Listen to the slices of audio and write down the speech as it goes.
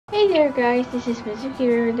Hey there guys, this is Mizuki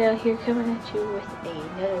Riverdale here coming at you with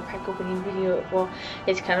another pack opening video. Well,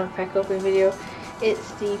 it's kind of a pack opening video.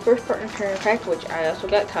 It's the first partner turn pack, which I also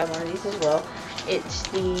got caught one of these as well. It's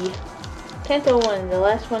the Kanto one, the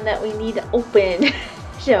last one that we need to open.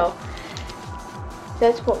 So,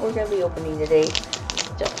 that's what we're going to be opening today.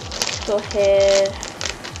 So, let's go ahead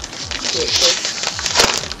and get this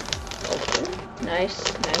open.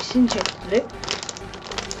 Nice and gently.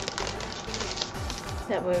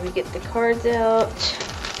 That way we get the cards out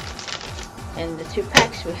and the 2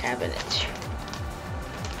 packs we have in it.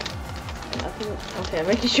 Nothing. Okay, I'm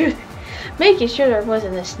making sure there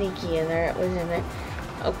wasn't a sneaky in there. It was in there.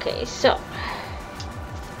 Okay, so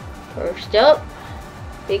first up,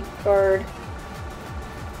 big card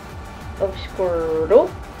of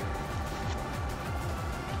Squirtle,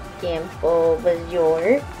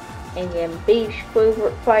 Bulbasaur, and then big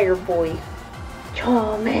favorite Fire Boy,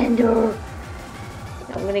 Charmander.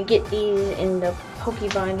 I'm gonna get these in the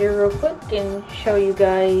Poke Binder real quick and show you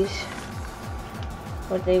guys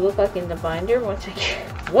what they look like in the binder once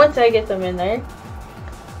I get them in there.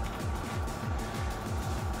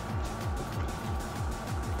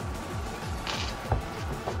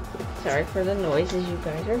 Sorry for the noises you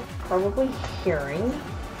guys are probably hearing.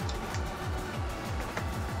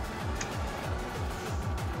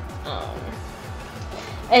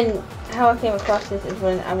 And how I came across this is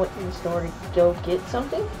when I went to the store to go get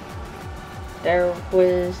something. There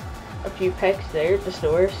was a few packs there at the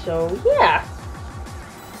store, so yeah.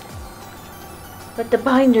 But the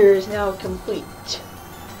binder is now complete.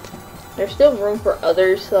 There's still room for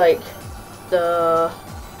others, like the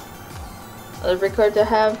other big cards I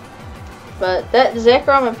have. But that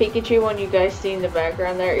Zekrom and Pikachu one you guys see in the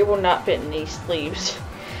background there, it will not fit in these sleeves.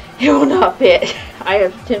 It will not fit. I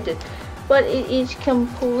have attempted. But it is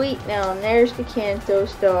complete now, and there's the Kanto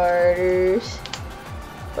starters.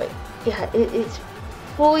 But yeah, it's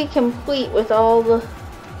fully complete with all the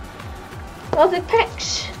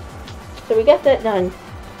packs. So we got that done.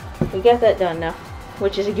 We got that done now,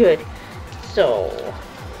 which is good. So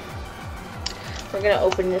we're gonna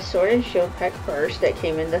open this Sword and Shield pack first that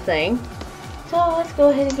came in the thing. So let's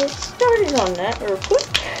go ahead and get started on that real quick.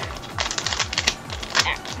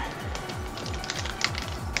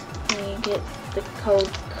 Get the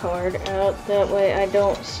code card out, that way I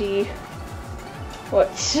don't see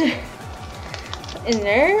what's in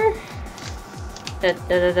there. Okay,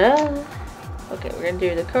 we're gonna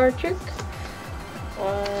do the card trick.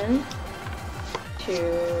 1, 2,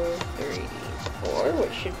 3, 4,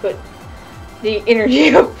 which should put the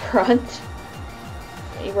energy up front.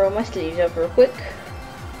 Let me roll my sleeves up real quick.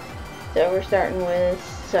 So we're starting with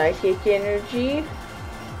Psychic Energy,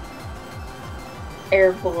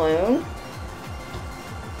 Air Balloon,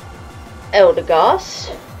 Eldegoss,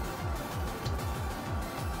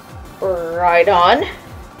 Rhydon,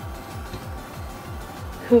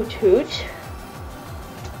 Hoot Hoot,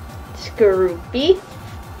 Skorupi,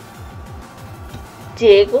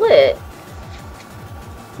 Diglett,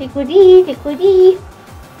 Diglety,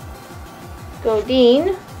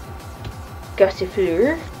 Godin,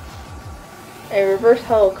 Gossifleur, a Reverse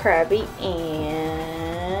Hollow Krabby,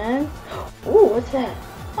 and ooh, what's that?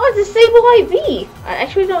 Oh, it's a Sable IV! I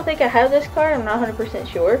actually don't think I have this card, I'm not 100%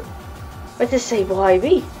 sure. But it's a Sable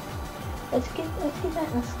IV. Let's get that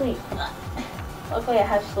in the sleeve. Luckily I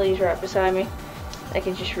have sleeves right beside me I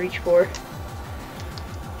can just reach for.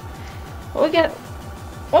 Well, we got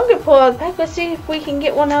one good pull out of the pack. Let's see if we can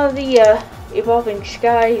get one out of the Evolving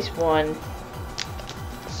Skies one.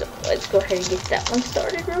 So let's go ahead and get that one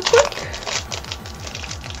started real quick.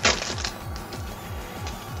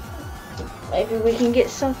 Maybe we can get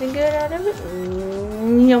something good out of it.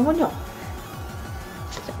 No.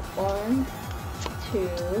 So 1,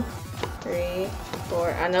 2, 3,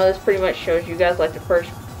 4. I know this pretty much shows you guys like the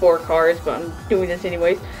first 4 cards, but I'm doing this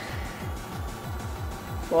anyways.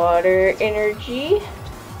 Water Energy.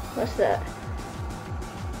 What's that?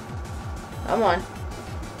 Come on.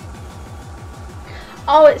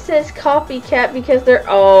 Oh, it says Copycat because they're...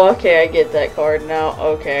 Oh, okay, I get that card now.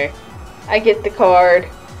 Okay. I get the card.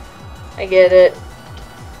 I get it.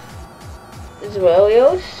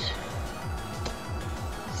 Zwelios,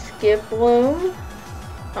 Skiploom.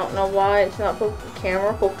 I don't know why it's not focused.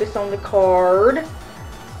 Camera, focus on the card,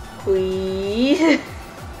 please.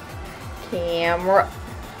 Camera.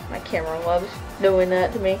 My camera loves doing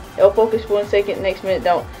that to me. It'll focus 1 second, next minute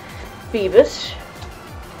don't. Phoebus,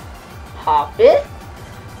 Hoppit,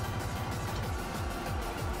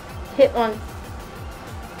 Hitmon.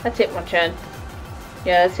 That's Hitmonchan.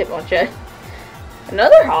 Yeah, that's Hitmonchan.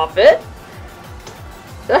 Another Hoppit.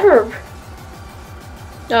 Is that her?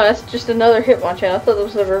 No, that's just another Hitmonchan. I thought it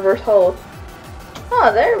was the reverse holo.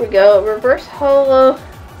 Oh, there we go. Reverse holo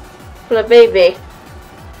for the baby.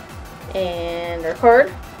 And our card.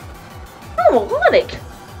 Oh, melodic.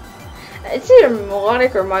 It's either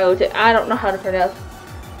melodic or melodic. I don't know how to pronounce it.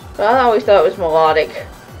 But I always thought it was melodic.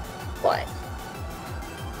 But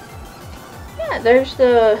yeah, there's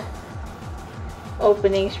the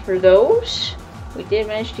openings for those. We did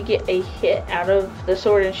manage to get a hit out of the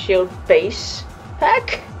Sword and Shield base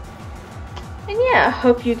pack. And yeah, I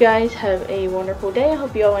hope you guys have a wonderful day. I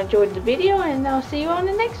hope you all enjoyed the video, and I'll see you on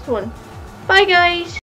the next one. Bye guys!